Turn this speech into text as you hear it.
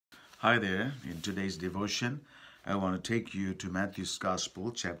Hi there. In today's devotion, I want to take you to Matthew's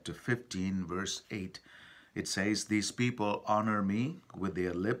Gospel, chapter 15, verse 8. It says, "These people honor me with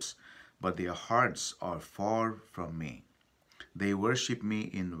their lips, but their hearts are far from me. They worship me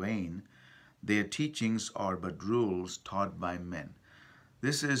in vain. Their teachings are but rules taught by men."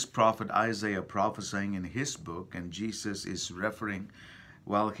 This is Prophet Isaiah prophesying in his book, and Jesus is referring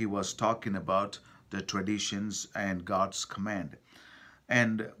while he was talking about the traditions and God's command.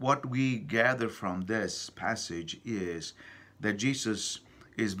 And what we gather from this passage is that Jesus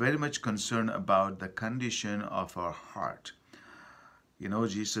is very much concerned about the condition of our heart. You know,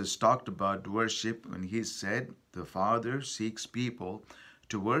 Jesus talked about worship when he said the Father seeks people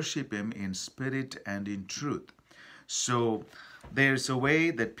to worship him in spirit and in truth. So there's a way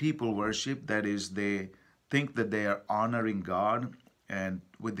that people worship, that is, they think that they are honoring God, and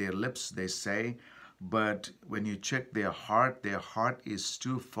with their lips they say, but when you check their heart is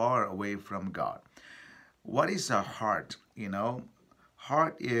too far away from God. What is a heart?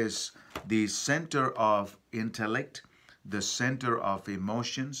 Heart is the center of intellect, the center of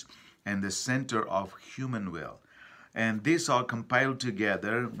emotions, and the center of human will. And these are compiled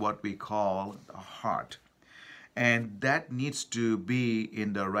together, what we call a heart. And that needs to be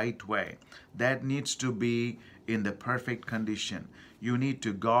in the right way. That needs to be in the perfect condition. You need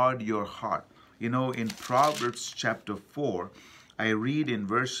to guard your heart. In Proverbs chapter 4, I read in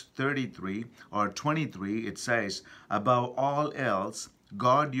verse 33 or 23, it says, "Above all else,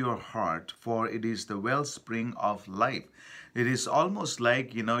 guard your heart, for it is the wellspring of life." It is almost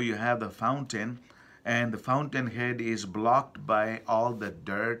like, you have the fountain, and the fountainhead is blocked by all the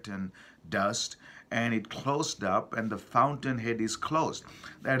dirt and dust, and it closed up, and the fountainhead is closed.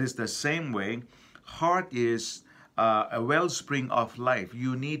 That is the same way. Heart is a wellspring of life.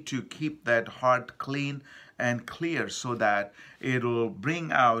 You need to keep that heart clean and clear so that it will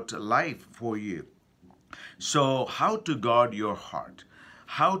bring out life for you. So how to guard your heart?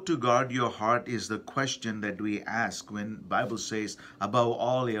 How to guard your heart is the question that we ask when the Bible says, above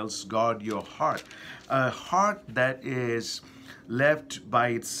all else, guard your heart. A heart that is left by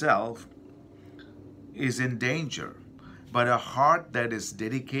itself is in danger, but a heart that is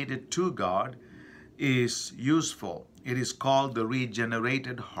dedicated to God is useful. It is called the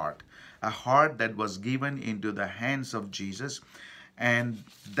regenerated heart, a heart that was given into the hands of Jesus, and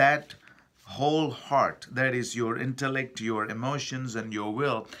that whole heart, that is your intellect, your emotions, and your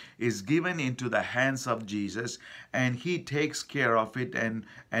will, is given into the hands of Jesus, and he takes care of it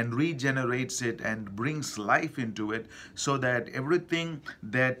and regenerates it and brings life into it, so that everything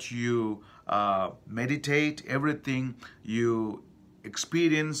that you meditate, everything you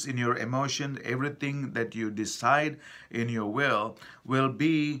experience in your emotion, everything that you decide in your will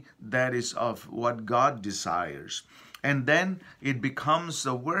be that is of what God desires. And then it becomes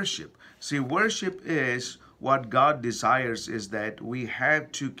a worship. See, worship is what God desires, is that we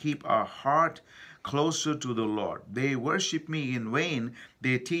have to keep our heart closer to the Lord. They worship me in vain.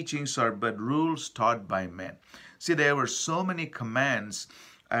 Their teachings are but rules taught by men. See, there were so many commands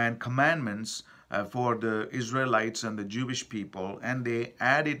and commandments for the Israelites and the Jewish people, and they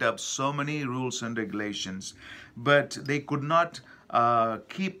added up so many rules and regulations, but they could not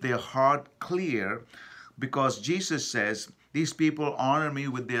keep their heart clear, because Jesus says, "These people honor me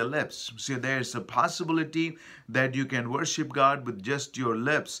with their lips." See, there's a possibility that you can worship God with just your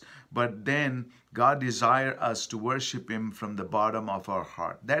lips, but then God desires us to worship him from the bottom of our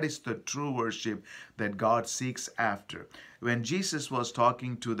heart. That is the true worship that God seeks after. When Jesus was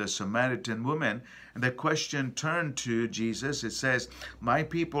talking to the Samaritan woman, the question turned to Jesus. It says, "My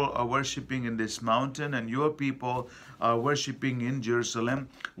people are worshiping in this mountain, and your people are worshiping in Jerusalem.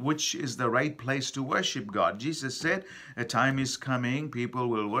 Which is the right place to worship God?" Jesus said, "A time is coming, people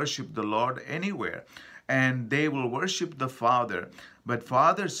will worship the Lord anywhere, and they will worship the Father. But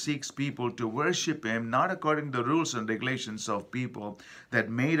Father seeks people to worship him, not according to the rules and regulations of people that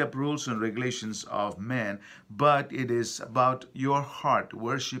made up rules and regulations of men, but it is about your heart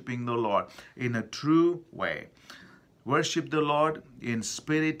worshiping the Lord in a true way." Worship the Lord in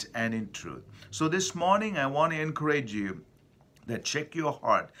spirit and in truth. So this morning, I want to encourage you that check your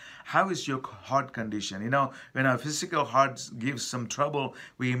heart. How is your heart condition? When our physical heart gives some trouble,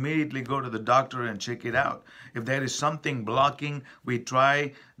 we immediately go to the doctor and check it out. If there is something blocking, we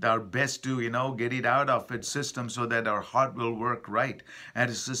try our best to, get it out of its system so that our heart will work right.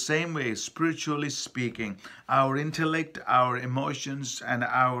 And it's the same way, spiritually speaking, our intellect, our emotions, and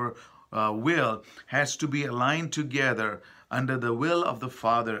our will has to be aligned together under the will of the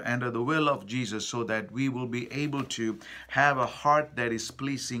Father, under the will of Jesus, so that we will be able to have a heart that is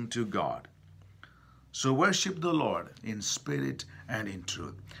pleasing to God. So worship the Lord in spirit and in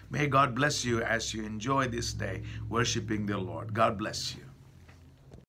truth. May God bless you as you enjoy this day worshiping the Lord. God bless you.